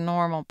living like a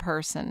normal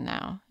person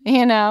now.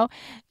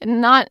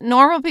 Not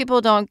normal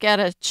people don't get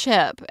a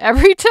chip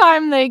every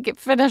time they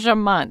finish a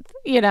month,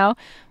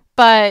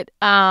 But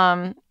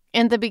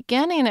in the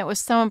beginning, it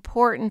was so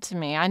important to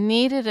me. I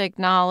needed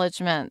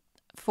acknowledgement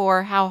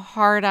for how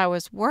hard I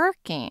was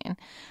working.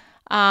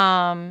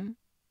 That's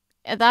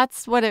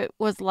what it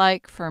was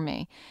like for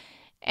me.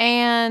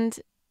 And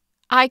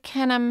I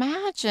can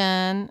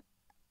imagine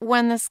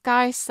when this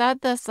guy said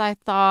this, I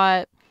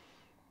thought,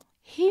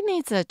 he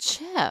needs a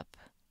chip.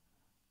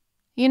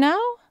 He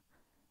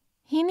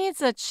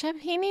needs a chip.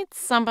 He needs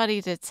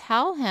somebody to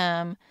tell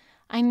him,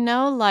 I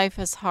know life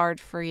is hard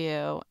for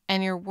you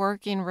and you're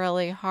working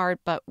really hard,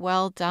 but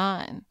well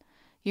done.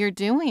 You're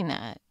doing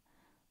it.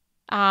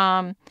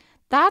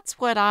 That's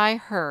what I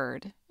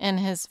heard in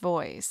his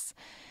voice.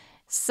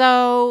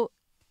 So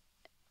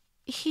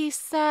he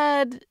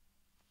said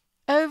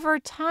over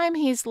time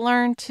he's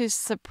learned to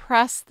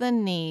suppress the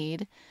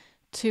need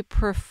to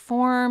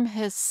perform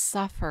his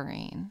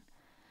suffering.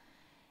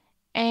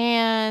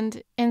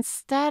 And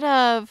instead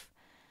of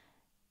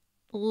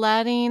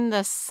letting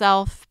the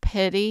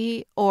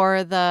self-pity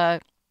or the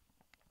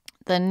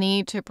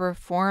need to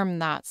perform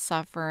that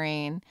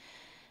suffering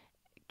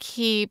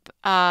keep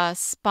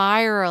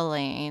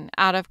spiraling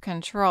out of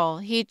control,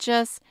 he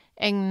just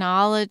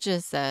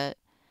acknowledges it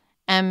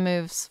and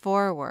moves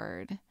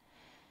forward.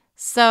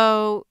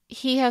 So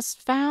he has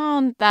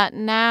found that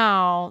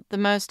now the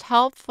most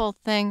helpful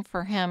thing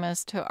for him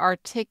is to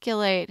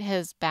articulate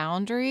his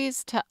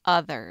boundaries to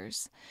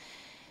others.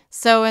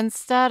 So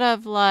instead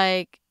of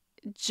like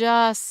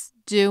just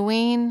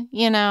doing,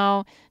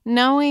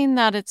 knowing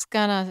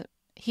that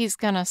he's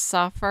gonna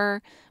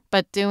suffer,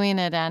 but doing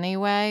it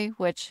anyway,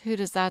 which who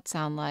does that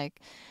sound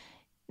like?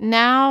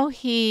 Now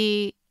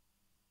he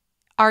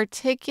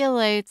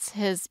articulates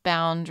his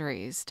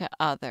boundaries to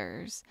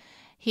others.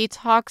 He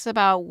talks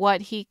about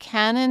what he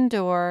can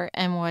endure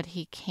and what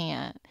he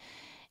can't.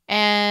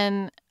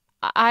 And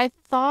I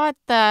thought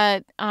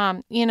that,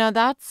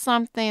 that's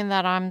something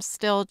that I'm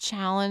still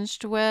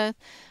challenged with,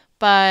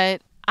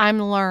 but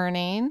I'm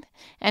learning.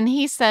 And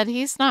he said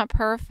he's not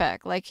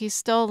perfect. Like, he's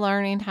still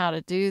learning how to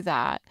do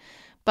that.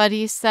 But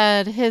he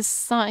said he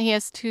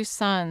has 2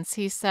 sons.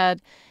 He said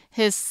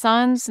his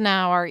sons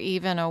now are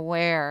even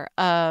aware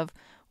of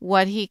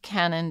what he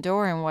can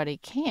endure and what he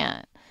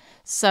can't.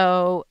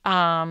 So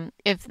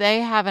if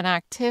they have an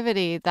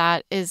activity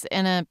that is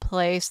in a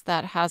place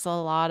that has a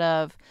lot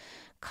of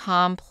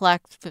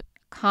complex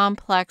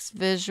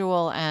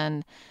visual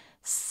and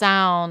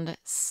sound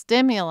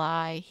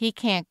stimuli, he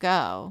can't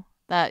go.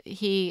 That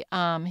he's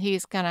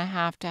going to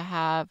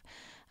have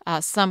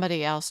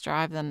somebody else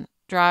drive them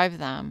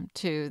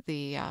to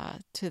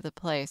the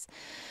place.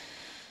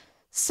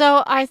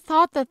 So I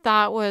thought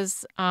that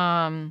was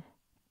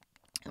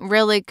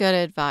really good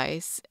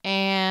advice.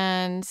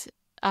 And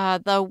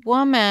the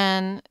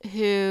woman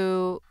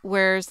who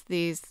wears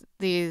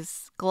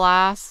these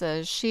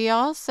glasses, she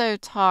also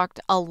talked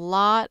a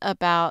lot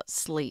about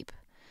sleep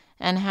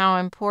and how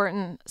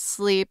important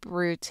sleep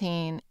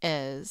routine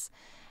is.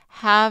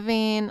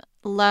 Having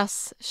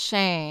less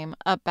shame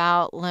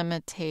about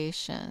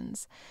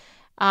limitations.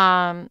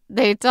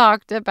 They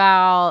talked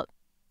about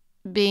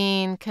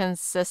being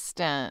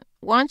consistent.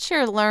 Once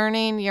you're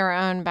learning your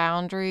own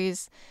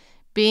boundaries,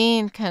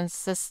 being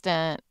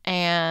consistent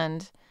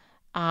and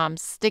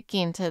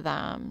sticking to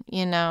them,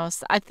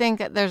 So I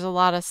think there's a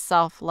lot of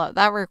self-love.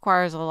 That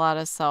requires a lot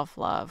of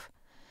self-love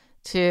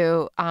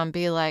to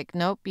be like,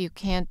 nope, you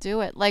can't do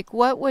it. Like,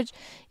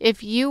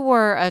 if you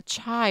were a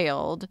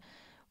child,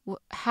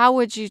 how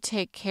would you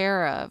take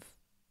care of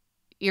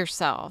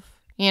yourself?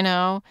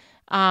 You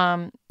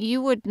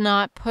would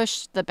not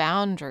push the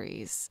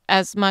boundaries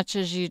as much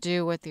as you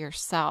do with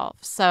yourself.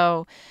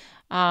 So,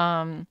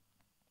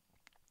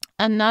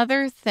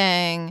 another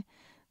thing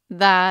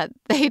that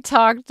they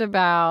talked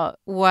about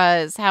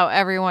was how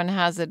everyone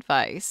has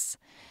advice.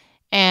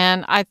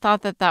 And I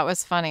thought that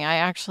was funny. I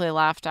actually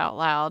laughed out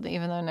loud,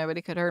 even though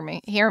nobody could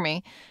hear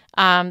me.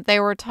 They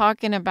were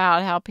talking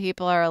about how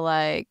people are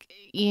like,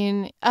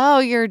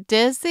 you're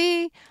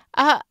dizzy?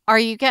 Are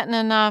you getting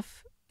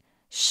enough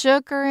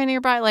sugar in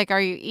your body? Like,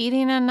 are you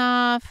eating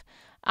enough?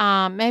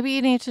 Maybe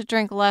you need to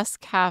drink less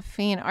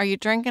caffeine. Are you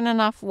drinking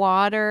enough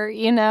water?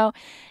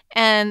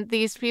 And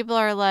these people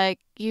are like,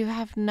 you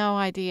have no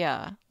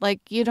idea. Like,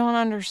 you don't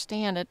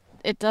understand it.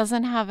 It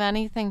doesn't have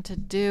anything to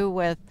do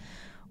with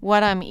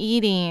what I'm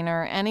eating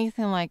or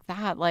anything like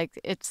that. Like,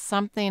 it's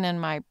something in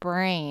my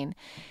brain.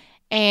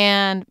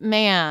 And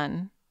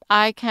man,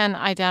 I can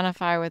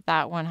identify with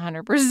that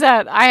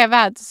 100%. I have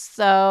had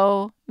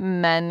so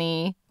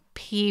many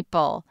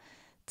people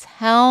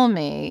tell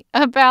me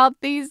about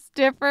these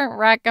different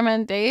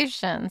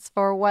recommendations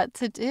for what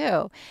to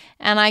do.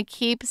 And I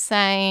keep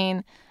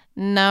saying,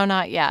 no,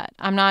 not yet.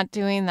 I'm not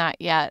doing that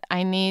yet.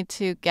 I need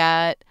to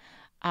get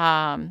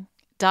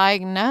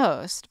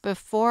diagnosed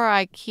before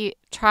I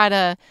try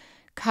to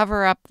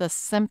cover up the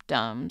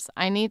symptoms.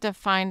 I need to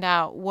find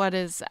out what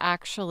is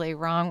actually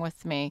wrong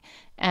with me.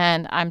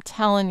 And I'm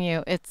telling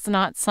you, it's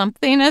not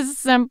something as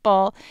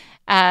simple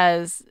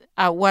as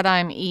what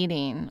I'm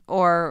eating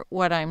or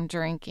what I'm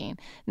drinking.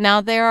 Now,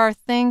 there are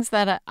things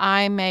that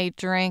I may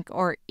drink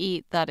or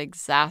eat that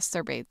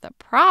exacerbate the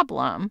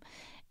problem,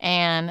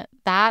 and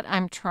that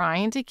I'm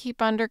trying to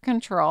keep under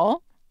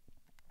control.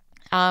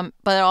 But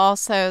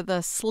also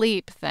the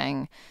sleep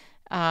thing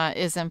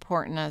is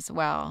important as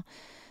well.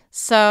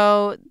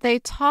 So they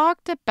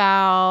talked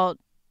about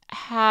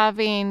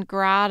having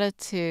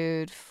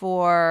gratitude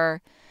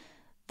for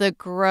the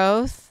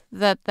growth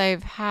that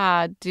they've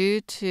had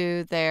due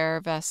to their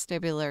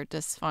vestibular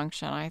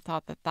dysfunction. I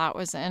thought that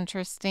was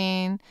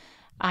interesting.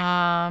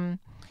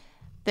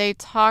 They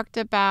talked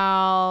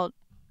about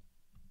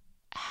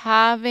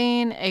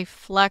having a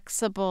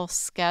flexible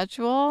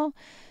schedule,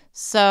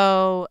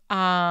 so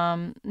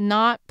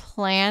not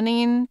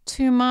planning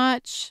too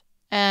much,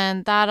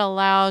 and that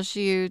allows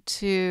you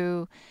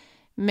to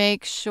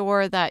make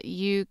sure that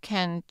you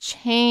can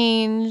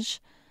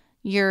change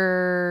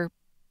your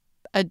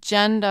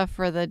agenda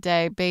for the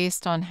day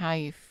based on how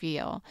you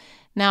feel.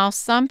 Now,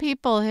 some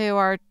people who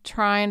are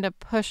trying to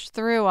push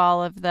through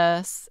all of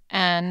this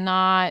and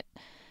not,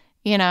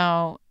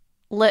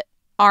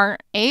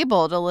 aren't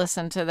able to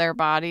listen to their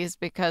bodies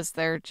because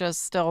they're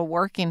just still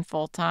working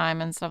full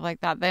time and stuff like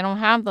that. They don't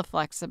have the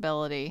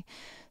flexibility.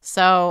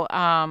 So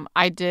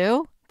I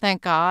do,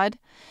 thank God.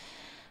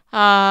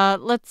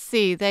 Let's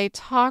see. They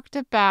talked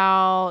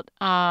about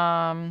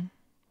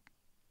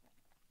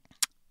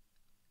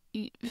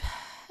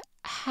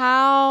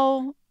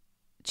how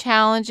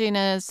challenging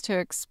it is to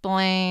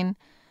explain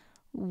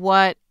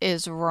what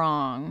is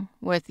wrong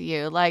with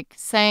you, like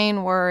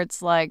saying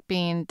words like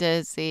being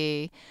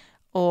dizzy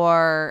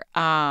or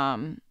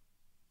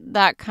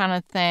that kind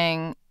of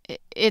thing.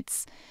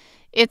 It's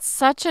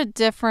such a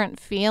different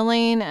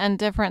feeling and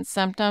different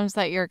symptoms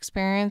that you're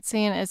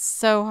experiencing. It's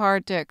so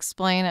hard to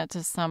explain it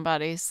to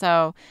somebody.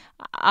 So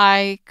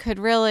I could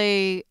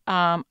really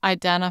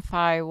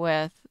identify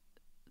with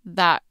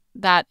that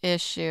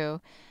issue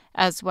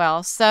as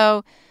well.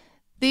 So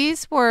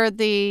these were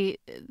the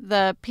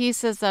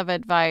pieces of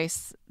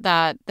advice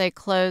that they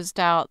closed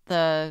out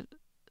the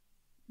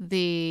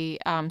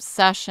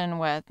session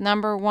with.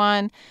 Number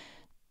one,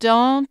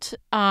 don't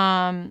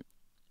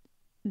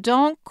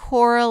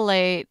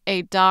correlate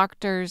a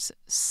doctor's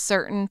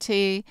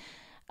certainty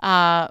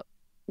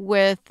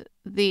with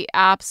the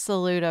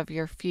absolute of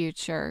your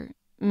future.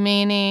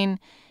 Meaning,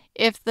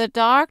 if the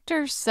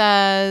doctor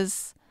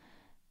says,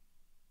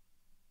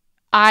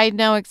 I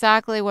know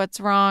exactly what's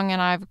wrong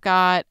and I've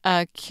got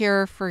a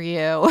cure for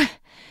you,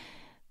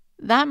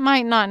 that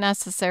might not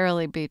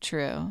necessarily be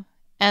true.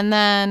 And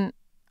then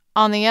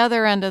on the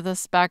other end of the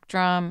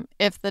spectrum,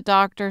 if the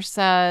doctor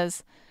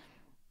says,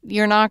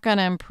 you're not going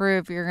to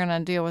improve, you're going to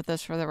deal with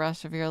this for the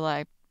rest of your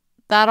life,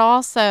 that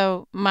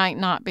also might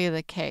not be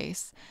the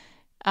case.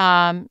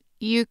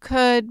 You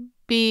could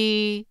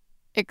be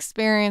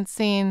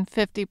experiencing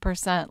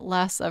 50%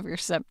 less of your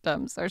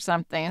symptoms or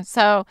something.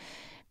 So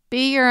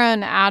be your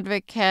own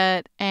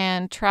advocate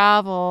and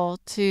travel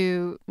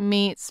to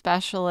meet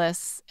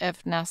specialists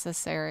if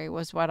necessary,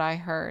 was what I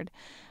heard.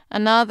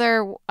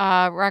 Another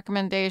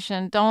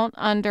recommendation, don't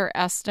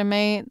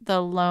underestimate the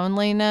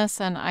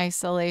loneliness and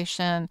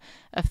isolation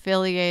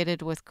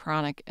affiliated with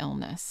chronic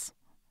illness,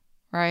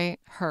 right?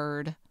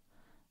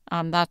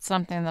 That's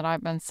something that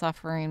I've been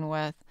suffering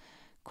with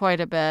quite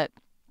a bit.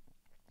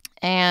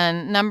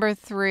 And number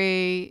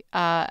 3,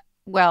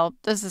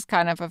 this is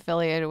kind of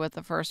affiliated with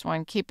the first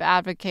one. Keep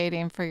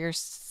advocating for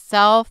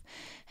yourself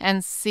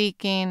and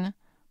seeking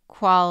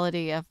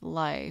quality of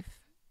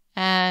life.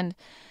 And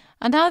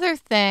another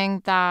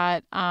thing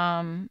that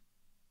I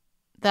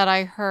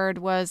heard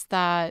was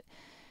that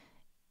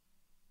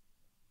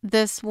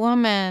this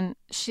woman,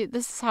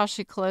 this is how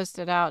she closed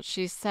it out.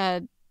 She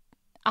said,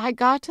 I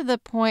got to the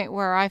point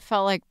where I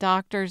felt like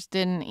doctors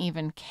didn't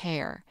even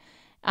care.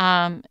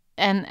 And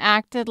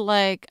acted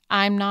like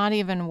I'm not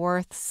even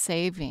worth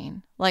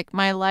saving. Like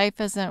my life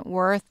isn't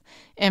worth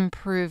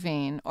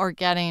improving or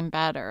getting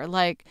better.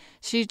 Like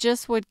she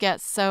just would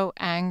get so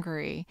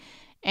angry.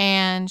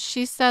 And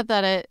she said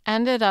that it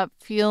ended up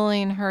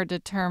fueling her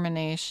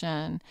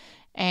determination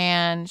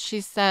And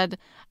she said,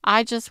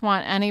 I just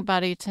want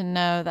anybody to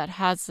know that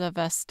has a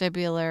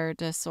vestibular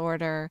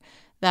disorder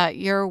that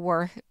you're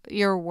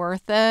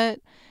worth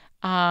it.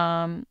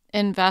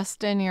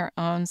 Invest in your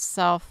own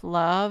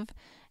self-love,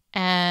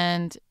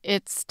 and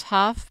it's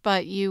tough,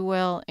 but you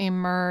will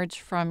emerge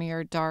from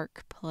your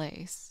dark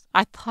place.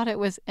 I thought it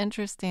was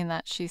interesting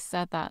that she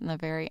said that in the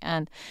very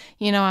end.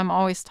 I'm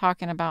always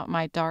talking about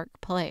my dark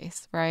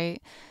place,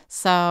 right?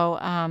 So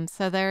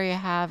there you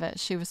have it.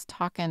 She was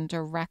talking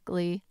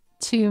directly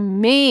to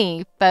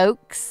me,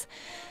 folks.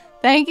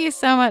 Thank you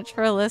so much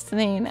for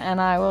listening, and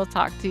I will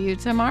talk to you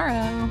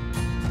tomorrow.